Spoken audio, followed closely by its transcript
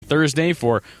Thursday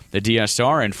for the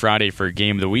DSR and Friday for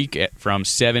Game of the Week from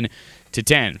 7 to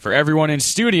 10. For everyone in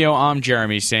studio, I'm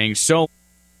Jeremy saying so.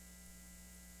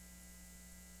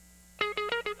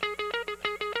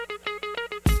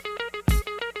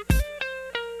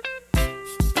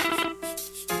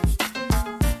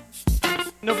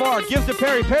 Navarre gives to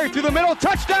Perry. Perry through the middle.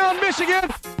 Touchdown, Michigan!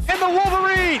 And the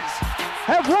Wolverines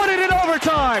have won it in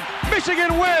overtime.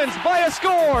 Michigan wins by a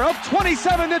score of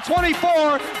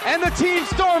 27-24, and the team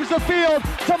storms the field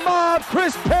to mob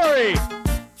Chris Perry.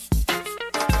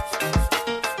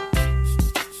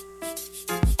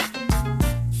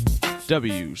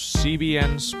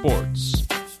 WCBN Sports,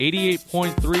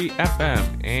 88.3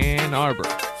 FM Ann Arbor,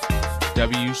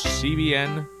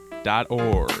 WCBN.org.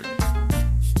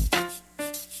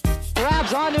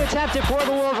 Grabs on to attempt it for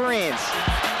the Wolverines.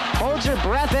 Holds her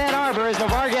breath, Ann Arbor, as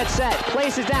Navarre gets set.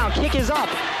 Places down, kick is up.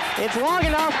 It's long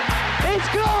enough. It's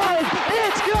good!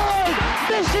 It's good!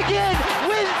 Michigan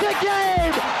wins the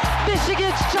game!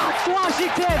 Michigan shocks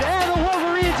Washington, and the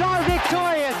Wolverines are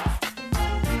victorious.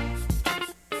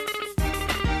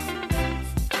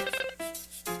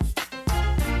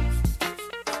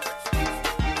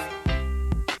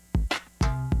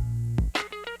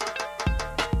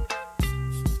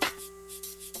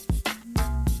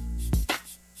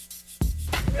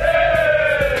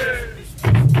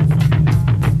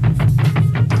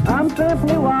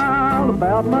 Simply wild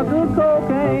about my good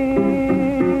cocaine.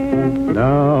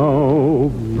 Now,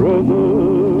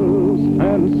 brothers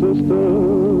and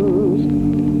sisters,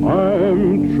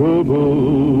 I'm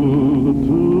troubled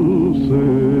to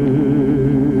say.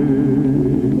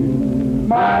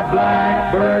 My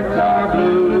blackbirds are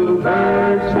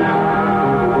bluebirds now.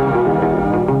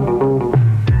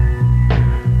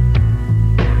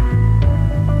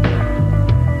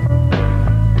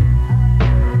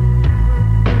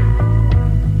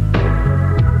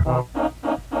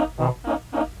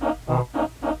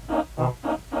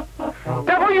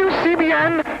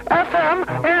 FM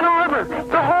Ann Arbor,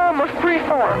 the home of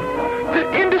freeform, the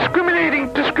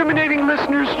discriminating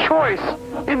listener's choice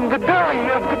in the belly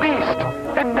of the beast.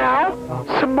 And now,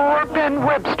 some more Ben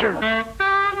Webster.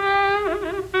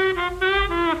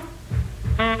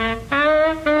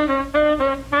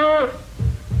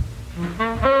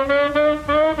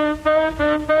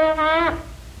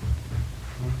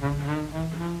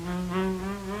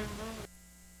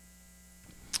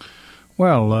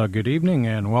 Well, good evening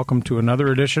and welcome to another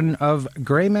edition of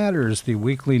Gray Matters, the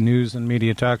weekly news and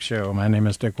media talk show. My name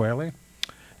is Dick Whaley.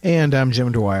 And I'm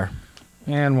Jim Dwyer.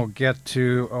 And we'll get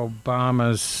to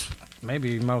Obama's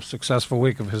maybe most successful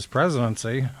week of his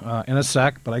presidency in a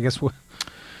sec, but I guess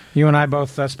you and I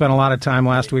both spent a lot of time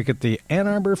last week at the Ann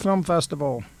Arbor Film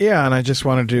Festival. Yeah, and I just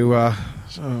wanted to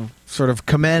sort of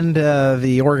commend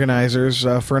the organizers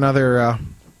for another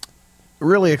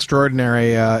really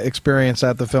extraordinary experience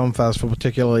at the film festival,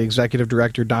 particularly Executive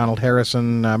Director Donald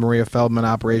Harrison, Maria Feldman,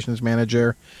 Operations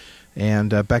Manager, and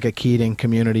Becca Keating,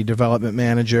 Community Development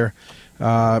Manager.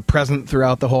 Present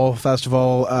throughout the whole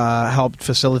festival, helped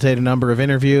facilitate a number of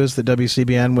interviews that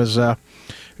WCBN was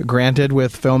granted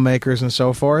with filmmakers and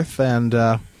so forth,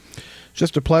 and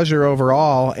just a pleasure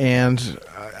overall. And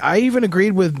I even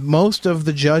agreed with most of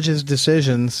the judges'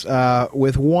 decisions,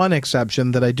 with one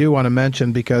exception that I do want to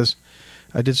mention because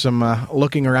I did some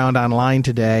looking around online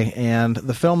today, and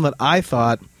the film that I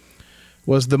thought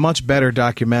was the much better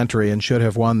documentary and should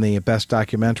have won the Best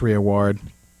Documentary Award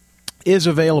is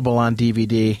available on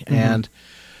DVD, and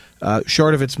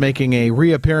short of its making a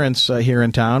reappearance here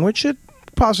in town, which it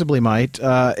possibly might,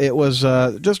 it was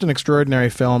just an extraordinary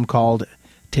film called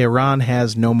Tehran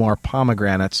Has No More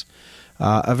Pomegranates,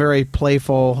 a very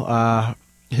playful,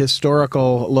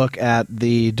 historical look at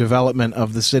the development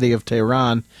of the city of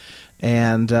Tehran.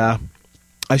 And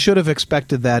I should have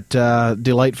expected that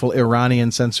delightful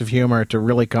Iranian sense of humor to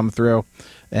really come through,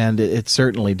 and it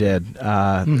certainly did.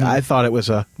 I thought it was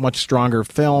a much stronger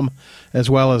film, as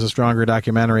well as a stronger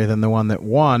documentary than the one that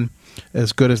won,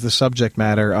 as good as the subject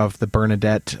matter of the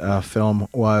Bernadette film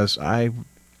was. I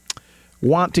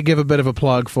want to give a bit of a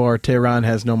plug for Tehran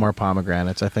Has No More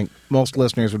Pomegranates. I think most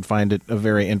listeners would find it a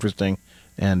very interesting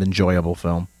and enjoyable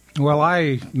film. Well,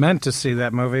 I meant to see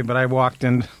that movie, but I walked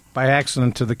in by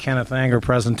accident to the Kenneth Anger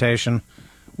presentation,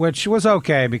 which was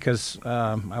okay because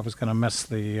I was going to miss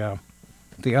the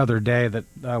other day that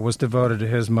was devoted to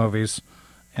his movies,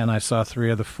 and I saw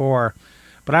 3 of the 4.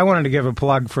 But I wanted to give a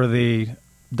plug for the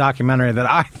documentary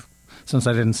that since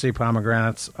I didn't see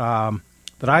Pomegranates, that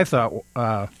I thought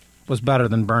was better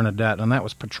than Bernadette, and that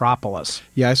was Petropolis.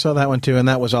 Yeah, I saw that one too, and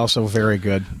that was also very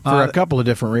good for a couple of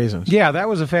different reasons. Yeah, that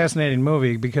was a fascinating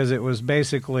movie because it was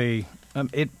basically,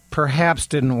 it perhaps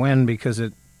didn't win because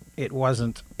it it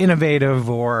wasn't innovative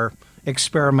or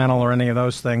experimental or any of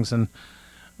those things. And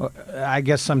I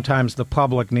guess sometimes the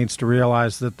public needs to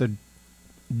realize that the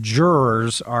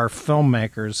jurors are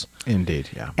filmmakers. Indeed,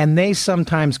 yeah. And they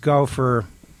sometimes go for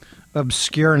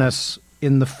obscureness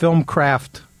in the film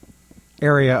craft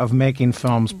area of making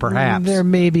films, perhaps. There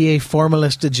may be a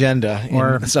formalist agenda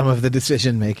in some of the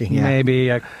decision-making. Yeah. Maybe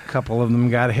a couple of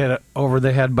them got hit over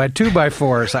the head by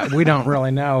 2x4s. We don't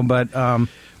really know, but...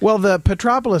 well, the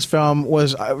Petropolis film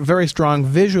was very strong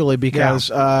visually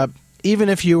because even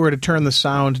if you were to turn the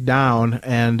sound down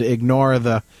and ignore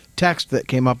the text that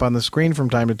came up on the screen from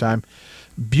time to time,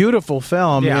 beautiful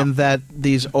film in that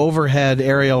these overhead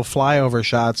aerial flyover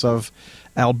shots of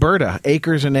Alberta,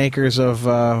 acres and acres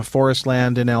of forest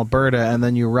land in Alberta, and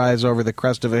then you rise over the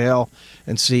crest of a hill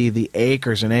and see the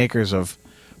acres and acres of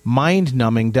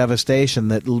mind-numbing devastation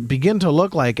that begin to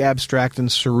look like abstract and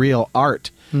surreal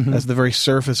art as the very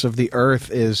surface of the earth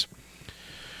is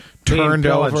turned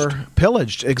over.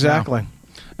 Pillaged, exactly. Yeah.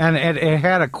 And it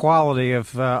had a quality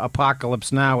of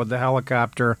Apocalypse Now with the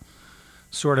helicopter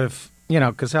sort of,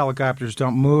 because helicopters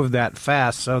don't move that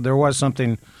fast, so there was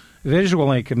something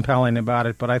visually compelling about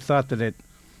it, but I thought that it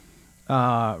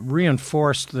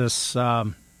reinforced this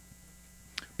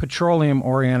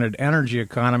petroleum-oriented energy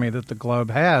economy that the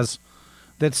globe has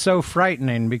that's so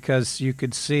frightening because you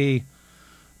could see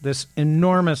this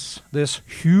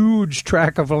huge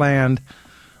tract of land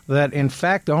that in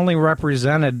fact only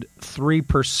represented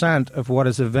 3% of what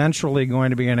is eventually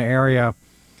going to be an area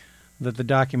that the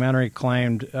documentary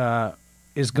claimed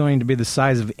is going to be the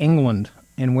size of England,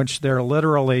 in which they're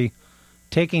literally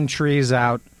taking trees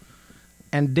out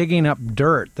and digging up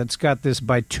dirt that's got this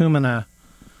bitumen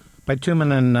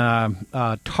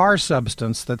tar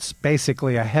substance that's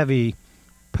basically a heavy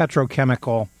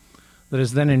petrochemical that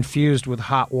is then infused with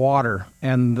hot water.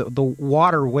 And the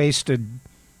water wasted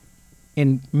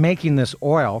in making this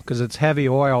oil, because it's heavy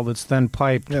oil that's then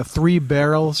piped. 3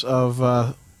 barrels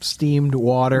of steamed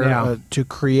water to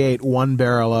create 1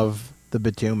 barrel of the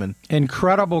bitumen.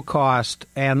 Incredible cost,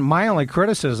 and my only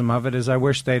criticism of it is I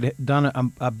wish they'd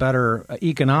done a better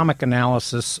economic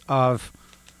analysis of,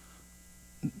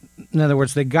 in other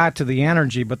words, they got to the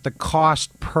energy, but the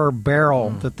cost per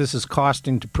barrel that this is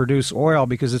costing to produce oil,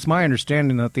 because it's my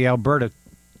understanding that the Alberta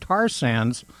tar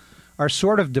sands are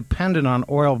sort of dependent on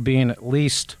oil being at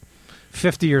least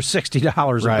 $50 or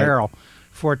 $60 a barrel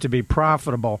for it to be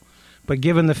profitable. But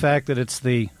given the fact that it's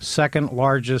the second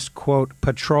largest, quote,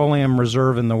 petroleum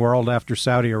reserve in the world after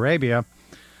Saudi Arabia,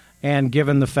 and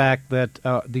given the fact that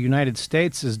the United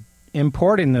States is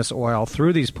importing this oil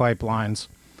through these pipelines,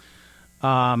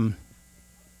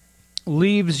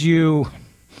 leaves you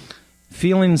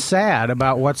feeling sad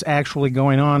about what's actually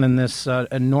going on in this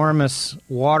enormous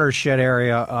watershed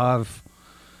area of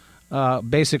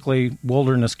basically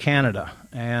wilderness Canada.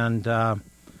 And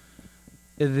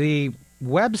the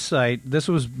website, this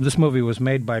movie was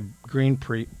made by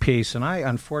Greenpeace, and I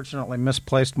unfortunately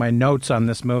misplaced my notes on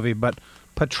this movie, but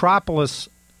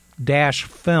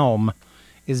Petropolis-Film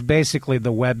is basically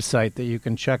the website that you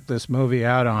can check this movie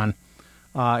out on.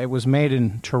 It was made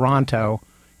in Toronto,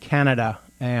 Canada,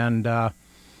 and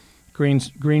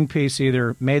Greenpeace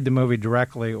either made the movie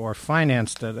directly or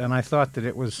financed it, and I thought that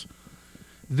it was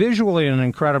visually an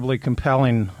incredibly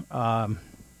compelling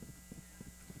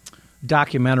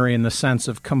documentary in the sense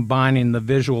of combining the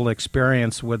visual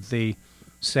experience with the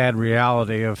sad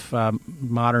reality of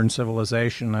modern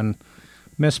civilization and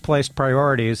misplaced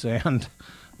priorities and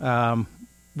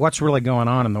what's really going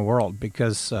on in the world,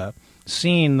 because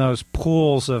seeing those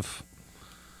pools of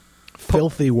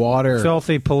filthy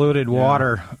polluted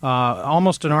water,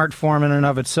 almost an art form in and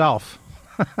of itself.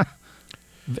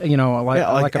 Like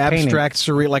a abstract,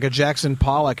 painting. surreal, like a Jackson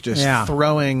Pollock just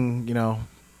throwing,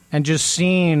 And just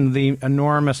seeing the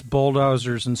enormous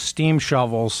bulldozers and steam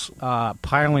shovels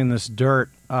piling this dirt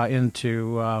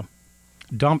into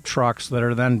dump trucks that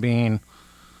are then being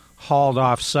hauled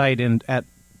off-site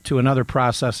to another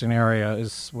processing area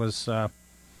was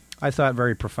I thought,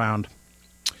 very profound.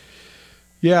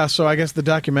 Yeah, so I guess the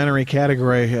documentary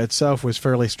category itself was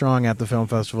fairly strong at the film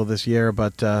festival this year,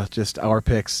 but just our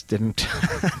picks didn't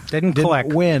click.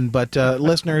 Win. But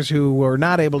listeners who were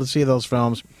not able to see those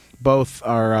films, both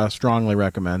are strongly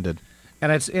recommended.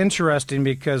 And it's interesting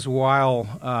because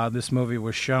while this movie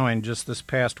was showing just this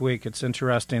past week, it's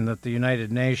interesting that the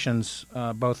United Nations,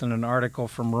 both in an article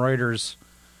from Reuters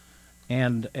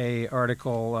and a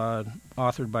article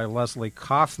authored by Leslie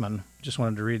Kaufman, just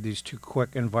wanted to read these two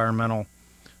quick environmental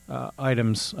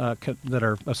items that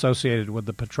are associated with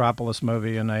the Petropolis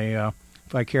movie in a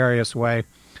vicarious way.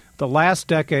 The last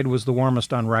decade was the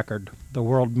warmest on record, the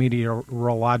World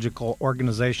Meteorological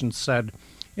Organization said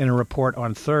in a report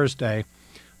on Thursday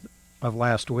of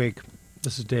last week.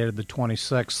 This is dated the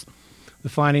 26th. The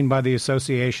finding by the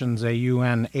association's a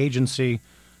UN agency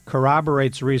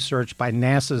corroborates research by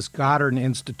NASA's Goddard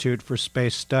Institute for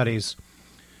Space Studies,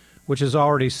 which has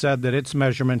already said that its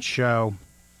measurements show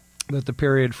that the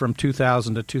period from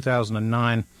 2000 to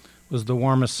 2009 was the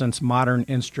warmest since modern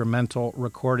instrumental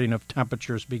recording of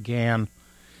temperatures began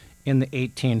in the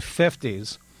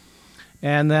 1850s.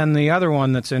 And then the other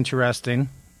one that's interesting,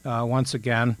 once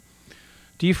again,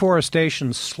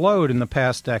 deforestation slowed in the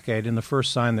past decade in the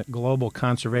first sign that global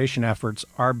conservation efforts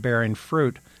are bearing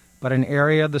fruit, but an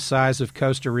area the size of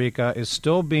Costa Rica is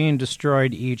still being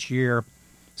destroyed each year,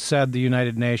 said the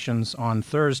United Nations on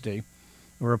Thursday.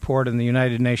 A report in the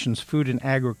United Nations Food and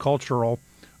Agricultural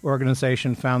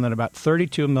Organization found that about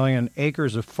 32 million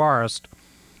acres of forest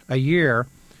a year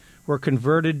were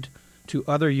converted to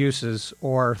other uses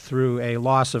or through a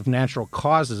loss of natural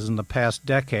causes in the past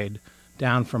decade,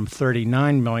 down from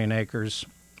 39 million acres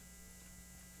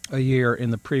a year in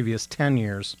the previous 10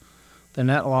 years. The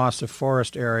net loss of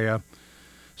forest area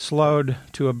slowed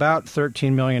to about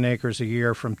 13 million acres a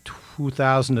year from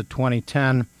 2000 to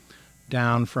 2010,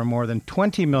 down from more than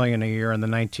 20 million a year in the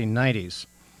 1990s,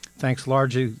 thanks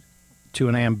largely to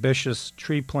an ambitious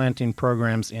tree planting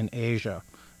programs in Asia.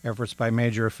 Efforts by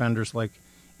major offenders like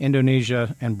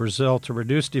Indonesia and Brazil to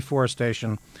reduce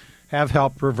deforestation have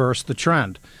helped reverse the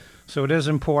trend. So it is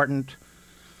important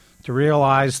to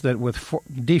realize that with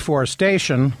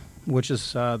deforestation, which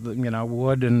is,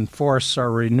 wood and forests are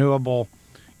a renewable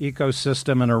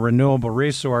ecosystem and a renewable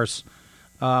resource,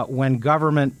 when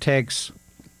government takes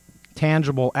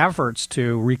tangible efforts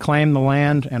to reclaim the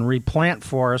land and replant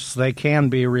forests, they can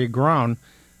be regrown.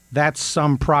 That's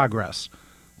some progress.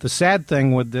 The sad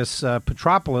thing with this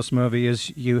Petropolis movie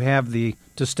is you have the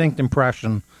distinct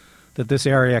impression that this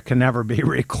area can never be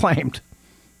reclaimed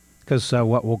because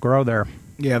what will grow there?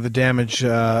 Yeah, the damage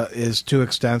is too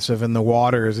extensive, and the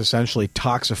water is essentially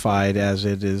toxified as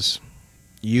it is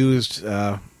used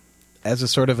as a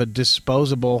sort of a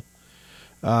disposable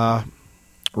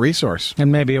resource.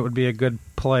 And maybe it would be a good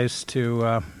place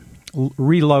to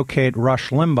relocate Rush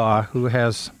Limbaugh, who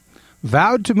has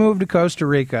vowed to move to Costa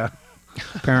Rica.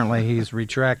 Apparently he's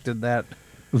retracted that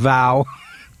vow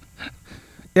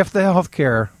if the health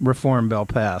care reform bill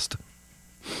passed.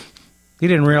 He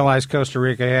didn't realize Costa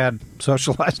Rica had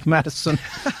socialized medicine.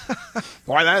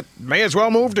 Why, that may as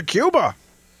well move to Cuba.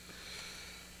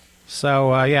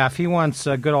 So, if he wants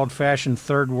good old-fashioned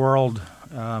third world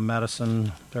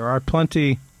medicine, there are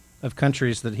plenty of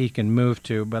countries that he can move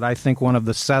to, but I think one of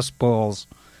the cesspools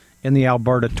in the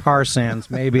Alberta tar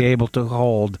sands may be able to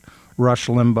hold Rush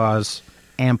Limbaugh's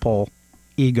ample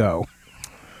ego.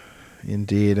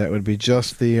 Indeed, that would be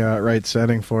just the right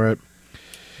setting for it.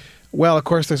 Well, of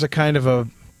course, there's a kind of a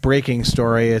breaking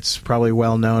story. It's probably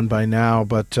well known by now,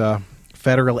 but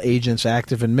federal agents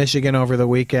active in Michigan over the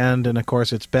weekend, and of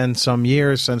course it's been some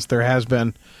years since there has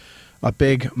been a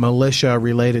big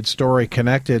militia-related story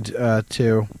connected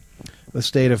to the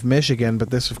state of Michigan, but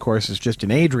this, of course, is just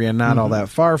in Adrian, not all that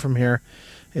far from here.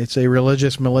 It's a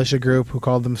religious militia group who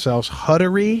called themselves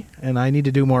Huttery, and I need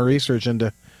to do more research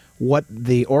into what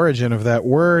the origin of that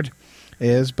word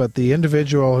is, but the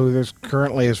individual who is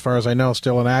currently, as far as I know,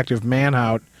 still an active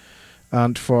manhunt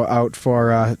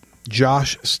for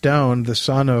Josh Stone, the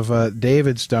son of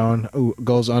David Stone, who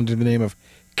goes under the name of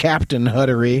Captain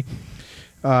Huttery.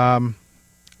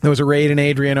 There was a raid in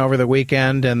Adrian over the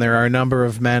weekend, and there are a number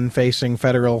of men facing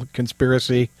federal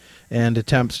conspiracy and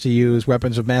attempts to use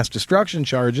weapons of mass destruction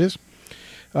charges.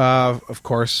 Of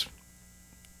course,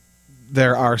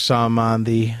 there are some on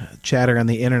the chatter on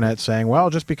the internet saying,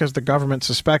 well, just because the government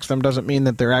suspects them doesn't mean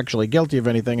that they're actually guilty of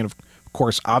anything. And, of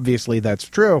course, obviously that's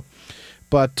true.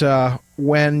 But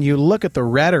when you look at the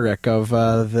rhetoric of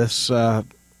this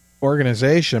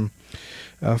organization,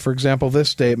 for example, this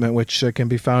statement, which can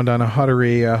be found on a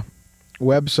Huttery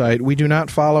website, we do not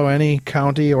follow any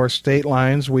county or state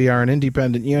lines. We are an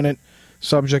independent unit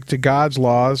subject to God's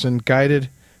laws and guided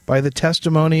by the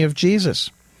testimony of Jesus.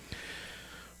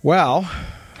 Well,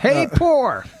 hey,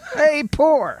 poor,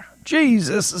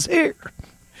 Jesus is here.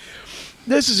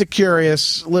 This is a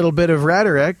curious little bit of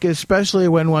rhetoric, especially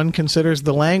when one considers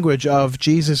the language of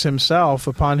Jesus himself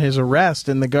upon his arrest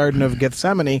in the Garden of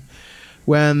Gethsemane.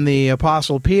 When the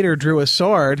Apostle Peter drew a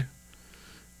sword,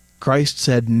 Christ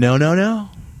said, no,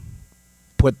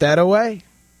 put that away.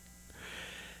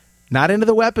 Not into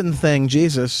the weapon thing,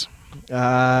 Jesus.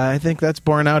 I think that's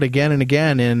borne out again and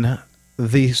again in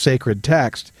the sacred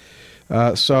text.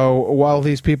 So while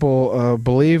these people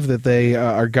believe that they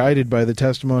are guided by the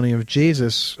testimony of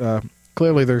Jesus,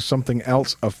 clearly there's something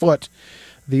else afoot.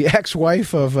 The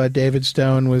ex-wife of David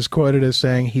Stone was quoted as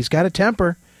saying, "He's got a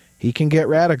temper. He can get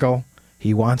radical.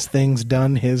 He wants things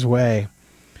done his way."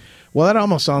 Well, that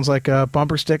almost sounds like a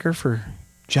bumper sticker for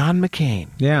John McCain.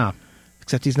 Yeah.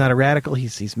 Except he's not a radical.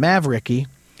 He's mavericky.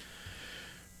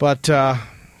 But God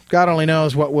only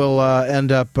knows what will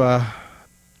end up, the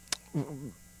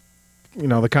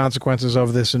consequences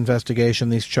of this investigation,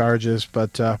 these charges.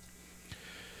 But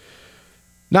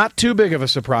not too big of a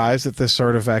surprise that this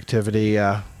sort of activity...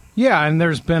 Yeah, and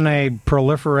there's been a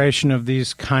proliferation of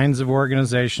these kinds of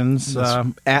organizations.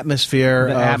 Atmosphere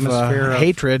of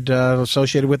hatred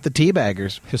associated with the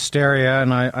teabaggers. Hysteria,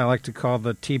 and I like to call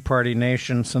the Tea Party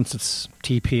Nation, since it's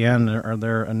TPN, are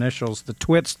their initials, the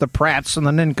Twits, the Pratts, and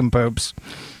the Nincompoops.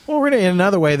 Well, really, in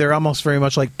another way, they're almost very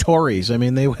much like Tories. I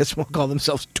mean, they call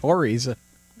themselves Tories.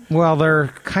 Well, they're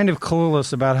kind of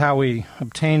clueless about how we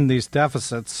obtained these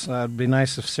deficits. It'd be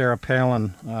nice if Sarah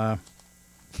Palin got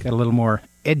a little more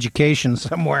education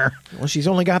somewhere. Well, she's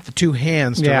only got the two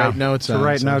hands to write notes on.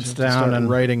 Write notes down and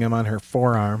writing them on her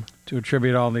forearm. To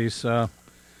attribute all these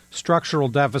structural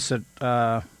deficit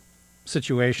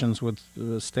situations with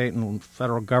state and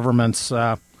federal governments,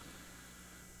 solely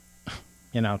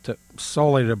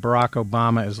to Barack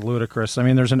Obama is ludicrous. I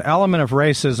mean, there's an element of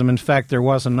racism. In fact, there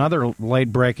was another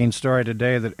late-breaking story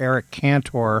today that Eric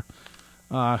Cantor,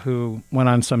 who went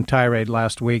on some tirade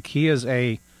last week, he is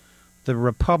the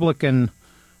Republican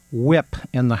whip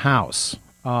in the House.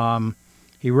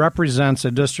 He represents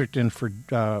a district in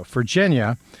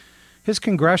Virginia. His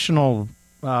congressional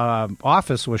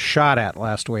office was shot at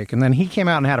last week, and then he came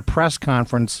out and had a press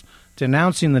conference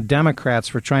denouncing the Democrats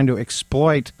for trying to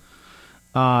exploit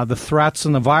the threats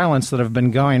and the violence that have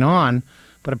been going on.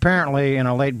 But apparently, in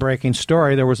a late-breaking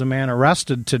story, there was a man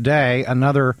arrested today,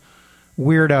 another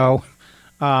weirdo.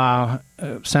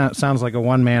 Sounds like a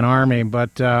one-man army,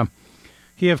 but...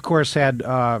 he, of course, had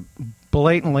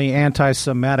blatantly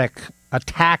anti-Semitic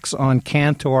attacks on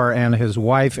Cantor and his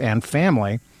wife and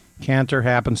family. Cantor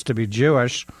happens to be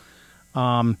Jewish.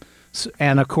 And,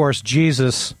 of course,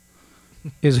 Jesus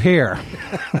is here.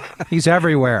 He's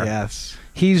everywhere. Yes.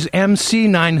 He's MC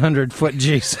 900-foot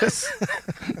Jesus.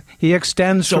 He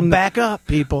extends from back up,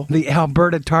 people. The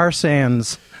Alberta tar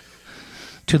sands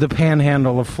to the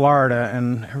panhandle of Florida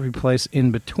and every place in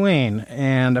between.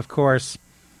 And, of course...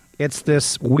 it's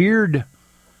this weird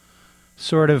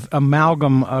sort of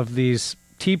amalgam of these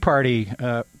Tea Party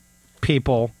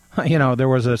people. There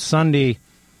was a Sunday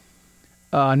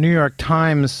New York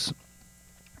Times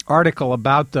article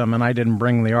about them, and I didn't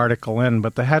bring the article in,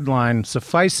 but the headline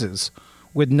suffices: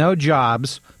 "With no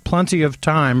jobs, plenty of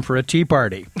time for a Tea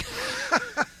Party."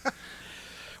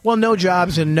 Well, no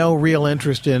jobs and no real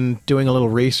interest in doing a little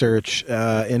research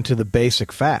into the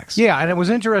basic facts. Yeah, and it was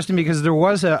interesting because there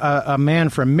was a man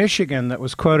from Michigan that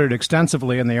was quoted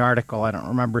extensively in the article. I don't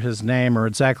remember his name or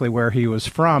exactly where he was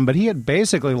from, but he had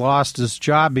basically lost his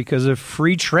job because of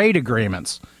free trade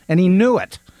agreements, and he knew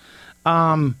it.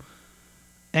 And,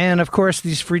 of course,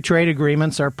 these free trade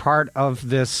agreements are part of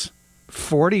this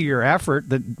 40-year effort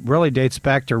that really dates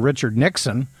back to Richard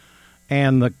Nixon,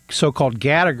 and the so-called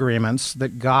GATT agreements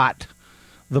that got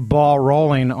the ball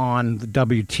rolling on the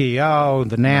WTO,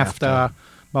 the NAFTA,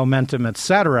 momentum,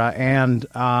 etc. And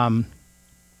to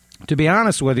be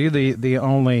honest with you, the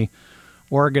only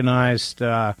organized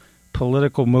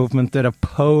political movement that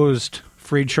opposed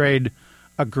free trade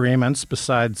agreements,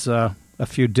 besides a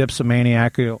few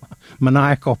dipsomaniacal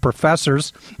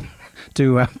professors,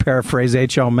 to paraphrase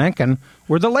H.L. Mencken,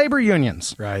 were the labor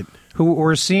unions, right? Who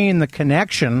were seeing the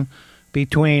connection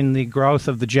between the growth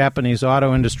of the Japanese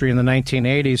auto industry in the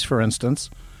 1980s, for instance,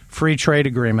 free trade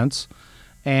agreements,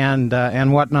 and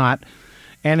whatnot.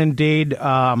 And indeed,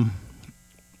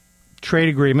 trade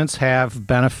agreements have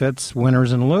benefits,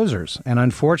 winners and losers. And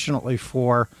unfortunately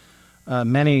for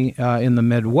many in the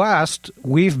Midwest,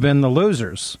 we've been the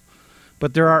losers.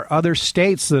 But there are other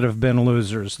states that have been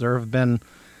losers. There have been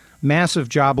massive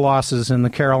job losses in the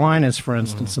Carolinas, for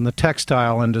instance, in the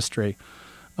textile industry.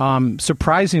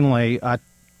 Surprisingly,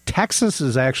 Texas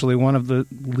is actually one of the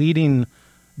leading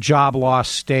job loss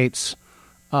states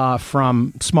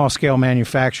from small-scale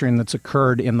manufacturing that's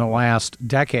occurred in the last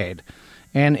decade.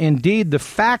 And indeed, the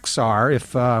facts are,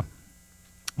 if the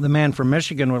man from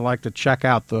Michigan would like to check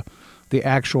out the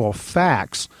actual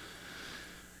facts,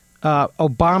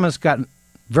 Obama's got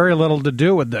very little to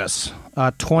do with this.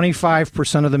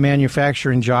 25% of the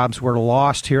manufacturing jobs were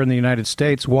lost here in the United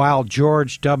States while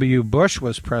George W. Bush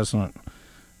was president.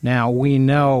 Now, we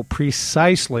know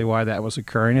precisely why that was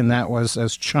occurring, and that was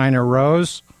as China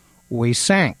rose, we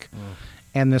sank.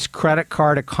 And this credit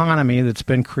card economy that's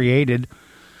been created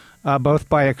both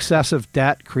by excessive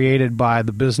debt created by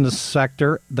the business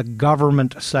sector, the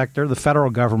government sector, the federal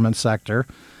government sector,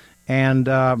 and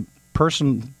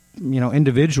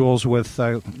individuals with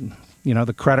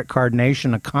the credit card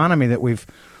nation economy that we've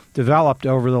developed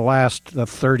over the last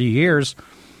 30 years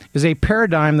is a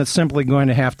paradigm that's simply going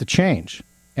to have to change.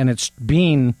 And it's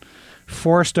being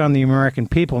forced on the American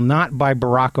people not by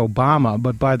Barack Obama,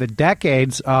 but by the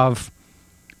decades of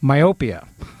myopia,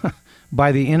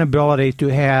 by the inability to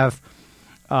have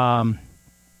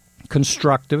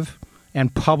constructive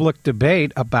and public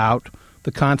debate about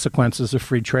the consequences of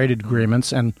free trade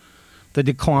agreements and the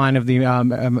decline of the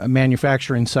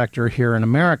manufacturing sector here in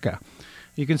America.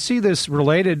 You can see this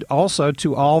related also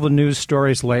to all the news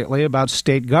stories lately about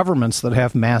state governments that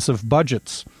have massive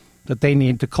budgets that they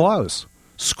need to close.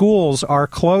 Schools are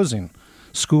closing.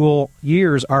 School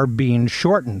years are being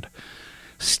shortened.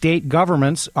 State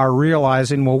governments are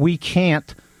realizing, well, we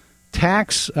can't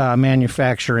tax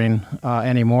manufacturing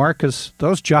anymore because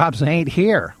those jobs ain't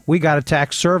here. We got to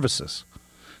tax services.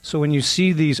 So when you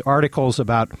see these articles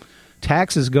about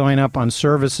taxes going up on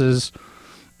services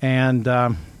and,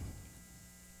 I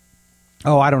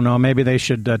don't know, maybe they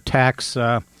should tax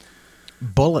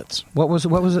bullets. What was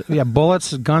it? Yeah,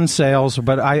 bullets, gun sales.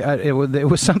 But it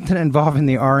was something involving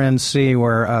the RNC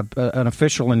where an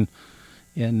official in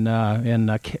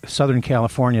Southern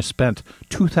California spent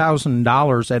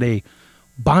 $2,000 at a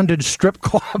bondage strip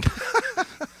club.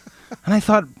 And I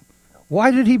thought,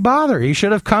 why did he bother? He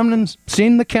should have come and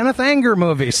seen the Kenneth Anger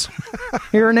movies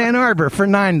here in Ann Arbor for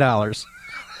 $9.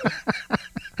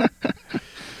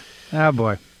 Oh,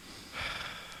 boy.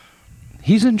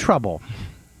 He's in trouble.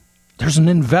 There's an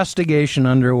investigation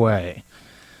underway.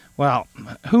 Well,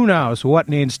 who knows what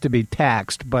needs to be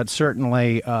taxed, but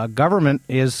certainly government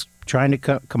is trying to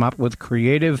come up with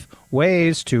creative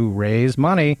ways to raise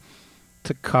money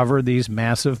to cover these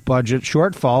massive budget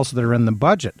shortfalls that are in the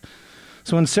budget.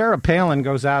 So when Sarah Palin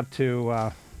goes out to,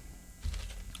 what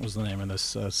was the name of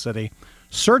this city?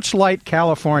 Searchlight,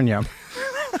 California.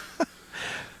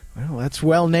 Well, that's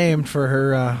well named for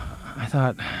her. I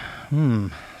thought,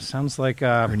 sounds like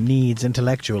her needs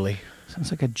intellectually.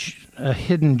 Sounds like a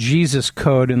hidden Jesus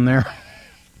code in there.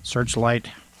 Searchlight.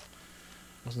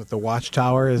 Wasn't it the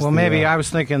Watchtower? Well, maybe I was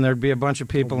thinking there'd be a bunch of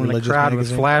people in the crowd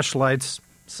with flashlights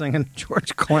singing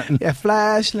George Clinton. Yeah,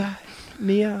 flashlight,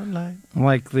 neon light.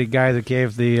 Like the guy that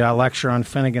gave the lecture on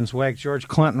Finnegan's Wake. George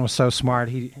Clinton was so smart,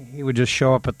 he would just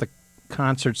show up at the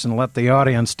concerts and let the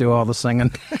audience do all the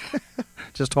singing.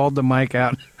 Just hold the mic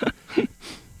out.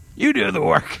 You do the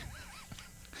work.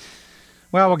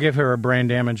 Well, we'll give her a brain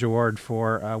damage award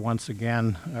for, once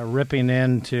again, ripping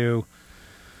into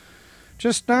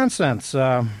just nonsense.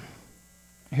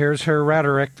 Here's her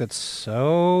rhetoric that's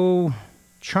so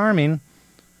charming.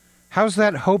 How's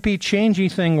that hopey-changey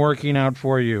thing working out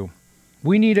for you?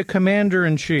 We need a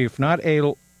commander-in-chief, not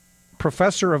a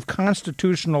professor of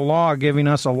constitutional law giving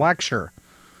us a lecture.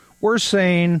 We're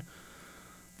saying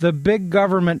the big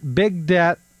government, big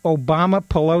debt, Obama,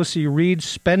 Pelosi, Reid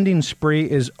spending spree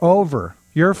is over.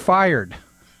 You're fired.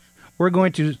 We're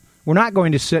not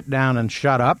going to sit down and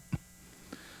shut up.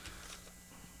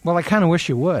 Well, I kind of wish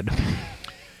you would.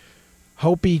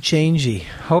 Hopey-changey.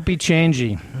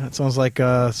 Hopey-changey. That sounds like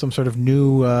some sort of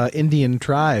new Indian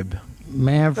tribe.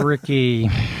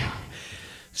 Mavericky.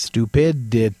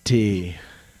 Stupidity.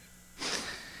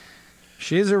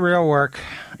 She's a real work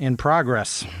in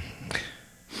progress.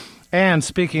 And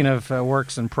speaking of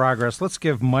works in progress, let's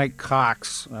give Mike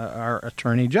Cox, our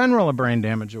Attorney General, a brain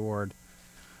damage award.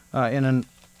 In an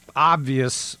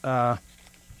obvious,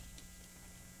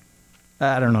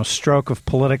 stroke of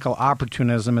political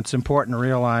opportunism, it's important to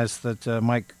realize that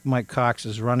Mike Cox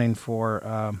is running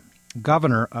for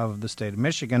governor of the state of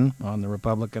Michigan on the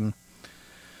Republican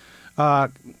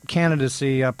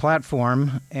candidacy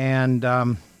platform,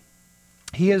 and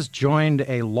he has joined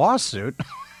a lawsuit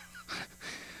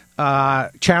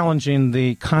challenging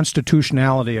the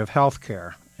constitutionality of health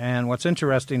care. And what's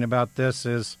interesting about this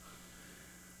is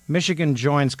Michigan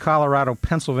joins Colorado,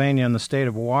 Pennsylvania, and the state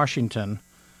of Washington,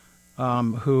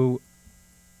 who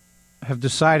have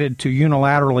decided to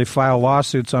unilaterally file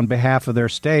lawsuits on behalf of their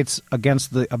states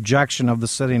against the objection of the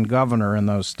sitting governor in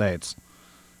those states.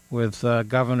 With the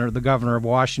governor of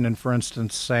Washington, for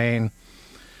instance, saying,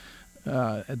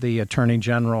 the Attorney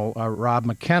General, Rob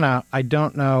McKenna, I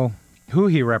don't know who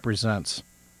he represents.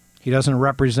 He doesn't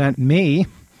represent me.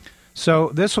 So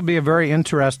this will be a very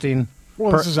interesting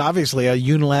Well, this is obviously a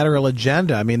unilateral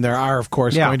agenda. I mean, there are, of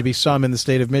course, going to be some in the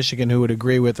state of Michigan who would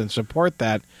agree with and support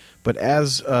that. But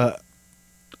as an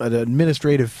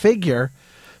administrative figure,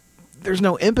 there's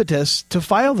no impetus to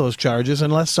file those charges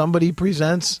unless somebody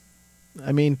presents.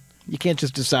 I mean, you can't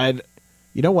just decide,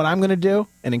 you know what I'm going to do?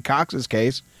 And in Cox's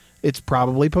case, it's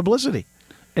probably publicity.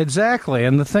 Exactly.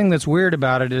 And the thing that's weird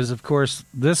about it is, of course,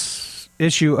 this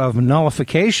issue of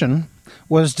nullification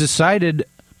was decided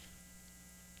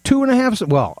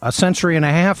a century and a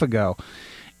half ago.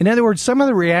 In other words, some of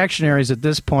the reactionaries at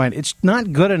this point, it's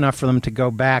not good enough for them to go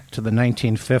back to the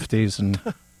 1950s and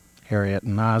Harriet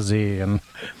and Ozzie and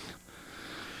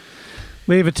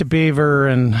Leave It to Beaver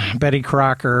and Betty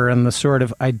Crocker and the sort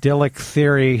of idyllic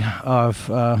theory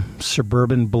of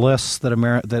suburban bliss that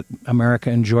America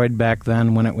enjoyed back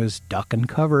then when it was duck and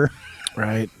cover.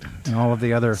 Right. And all of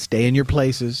the other stay in your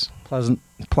places. Pleasant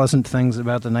things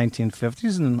about the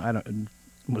 1950s. And I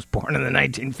was born in the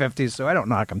 1950s, so I don't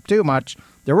knock them too much.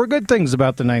 There were good things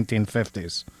about the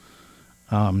 1950s.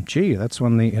 That's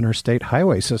when the interstate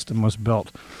highway system was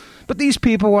built. But these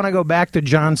people want to go back to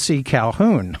John C.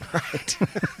 Calhoun. Right.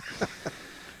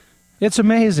 It's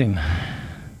amazing.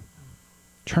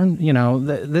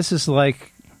 This is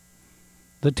like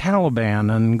the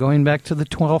Taliban and going back to the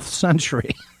 12th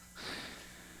century.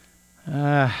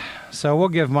 So we'll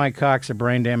give Mike Cox a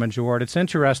brain damage award. It's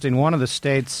interesting. One of the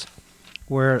states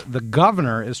where the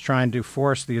governor is trying to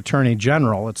force the attorney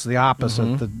general, it's the opposite.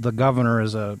 Mm-hmm. The governor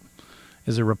is a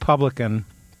Republican.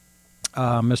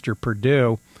 Mr.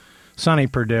 Perdue, Sonny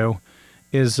Perdue,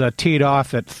 is teed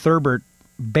off at Thurbert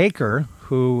Baker,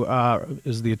 who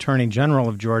is the attorney general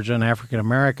of Georgia, an African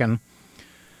American,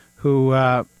 who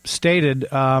stated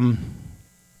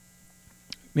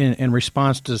in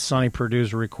response to Sonny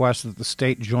Perdue's request that the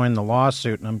state join the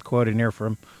lawsuit, and I'm quoting here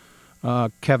from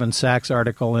Kevin Sachs'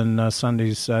 article in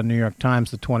Sunday's New York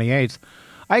Times, the 28th,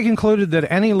 I concluded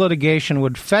that any litigation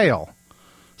would fail,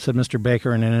 said Mr.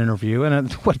 Baker in an interview,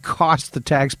 and it would cost the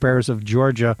taxpayers of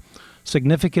Georgia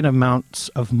significant amounts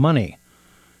of money.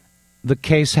 The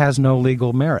case has no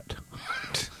legal merit.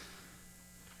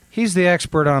 He's the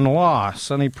expert on law.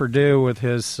 Sonny Perdue with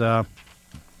his, I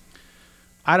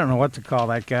don't know what to call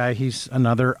that guy. He's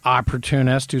another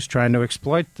opportunist who's trying to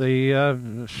exploit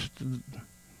the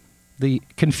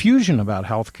confusion about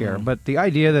health care. But the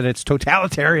idea that it's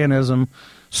totalitarianism,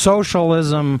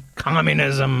 socialism,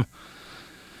 communism,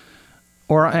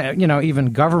 or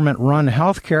even government-run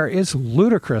health care is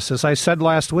ludicrous. As I said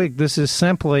last week, this is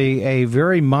simply a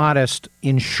very modest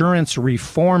insurance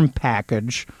reform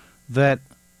package that,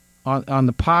 on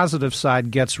the positive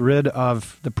side, gets rid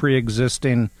of the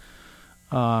pre-existing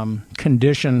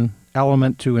condition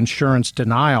element to insurance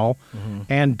denial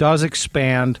and does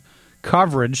expand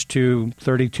coverage to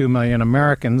 32 million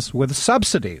Americans with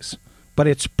subsidies. But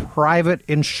it's private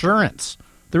insurance.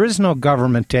 There is no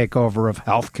government takeover of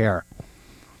health care.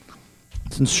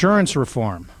 It's insurance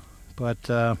reform,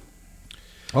 but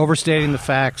overstating the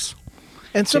facts.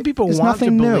 And some people want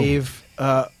to believe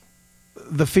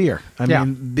the fear. I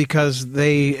mean, because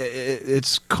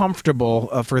it's comfortable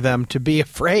for them to be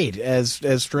afraid, as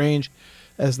strange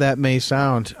as that may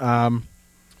sound.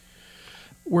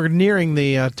 We're nearing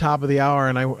the top of the hour,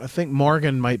 and I think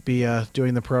Morgan might be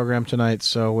doing the program tonight,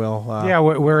 so we'll...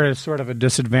 we're at sort of a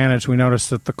disadvantage. We noticed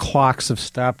that the clocks have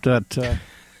stopped at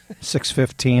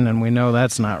 6:15, and we know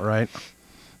that's not right.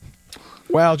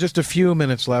 Well, just a few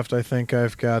minutes left. I think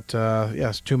I've got,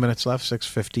 2 minutes left,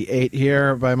 6:58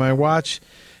 here by my watch.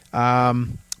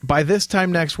 By this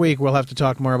time next week, we'll have to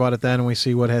talk more about it then, and we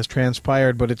see what has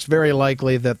transpired, but it's very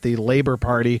likely that the Labor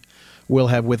Party will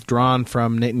have withdrawn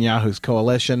from Netanyahu's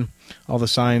coalition. All the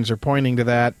signs are pointing to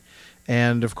that.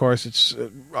 And, of course, it's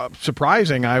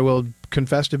surprising. I will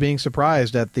confess to being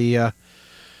surprised at the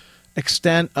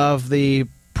extent of the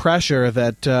pressure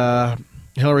that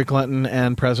Hillary Clinton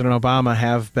and President Obama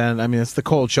have been. I mean, it's the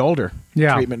cold shoulder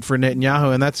treatment for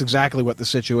Netanyahu, and that's exactly what the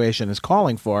situation is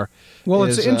calling for. Well,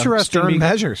 it's interesting stern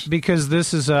measures because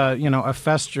this is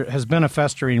has been a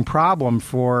festering problem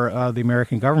for the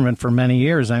American government for many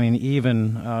years. I mean,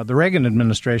 even the Reagan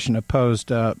administration opposed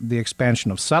the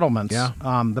expansion of settlements. Yeah.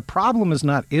 The problem is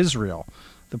not Israel.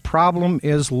 The problem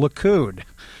is Likud.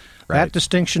 Right. That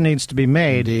distinction needs to be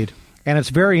made. Indeed. And it's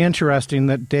very interesting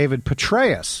that David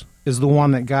Petraeus is the one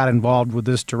that got involved with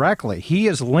this directly. He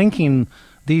is linking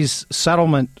these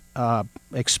settlement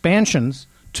expansions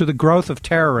to the growth of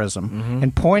terrorism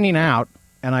and pointing out,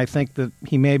 and I think that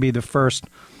he may be the first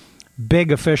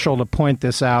big official to point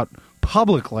this out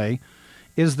publicly,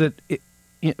 is that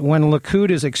when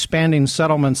Likud is expanding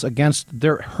settlements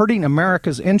they're hurting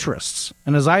America's interests.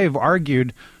 And as I have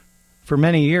argued for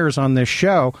many years on this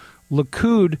show,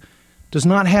 Likud does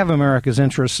not have America's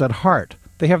interests at heart.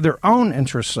 They have their own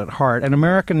interests at heart, and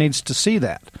America needs to see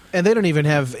that. And they don't even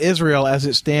have Israel as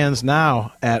it stands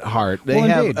now at heart. They Well,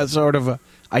 have indeed. a sort of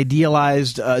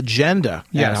idealized agenda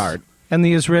at heart. And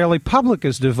the Israeli public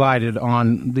is divided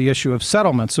on the issue of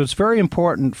settlement. So it's very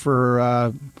important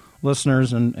for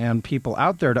listeners and people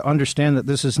out there to understand that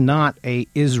this is not a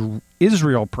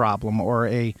Israel problem or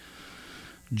a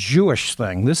Jewish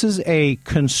thing. This is a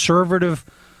conservative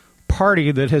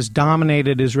party that has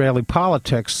dominated Israeli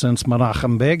politics since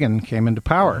Menachem Begin came into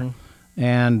power.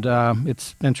 And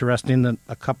it's interesting that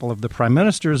a couple of the prime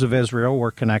ministers of Israel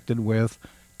were connected with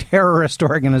terrorist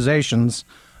organizations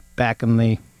back in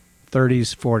the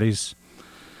 30s, 40s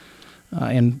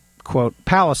in, quote,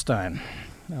 Palestine.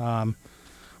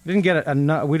 We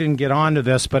didn't get onto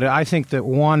this, but I think that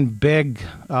one big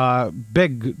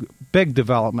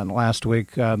development last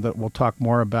week that we'll talk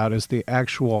more about is the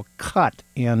actual cut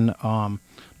in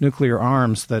nuclear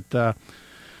arms that the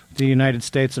United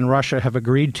States and Russia have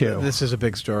agreed to. This is a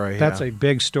big story. That's a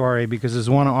big story because, as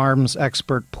one arms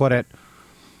expert put it,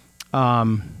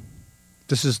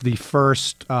 this is the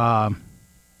first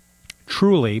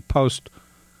truly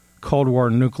post-Cold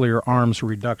War nuclear arms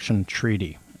reduction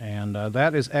treaty. And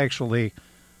that is actually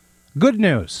good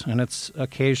news, and it's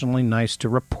occasionally nice to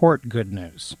report good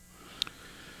news.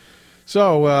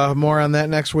 So, more on that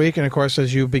next week. And, of course,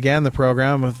 as you began the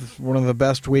program with one of the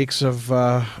best weeks of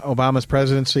Obama's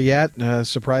presidency yet, a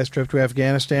surprise trip to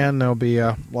Afghanistan, there'll be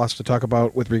lots to talk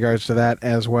about with regards to that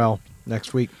as well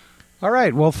next week. All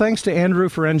right. Well, thanks to Andrew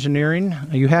for engineering.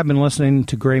 You have been listening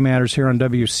to Gray Matters here on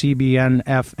WCBN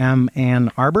FM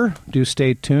Ann Arbor. Do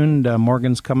stay tuned.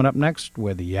 Morgan's coming up next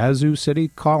with Yazoo City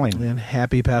Calling. And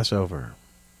happy Passover.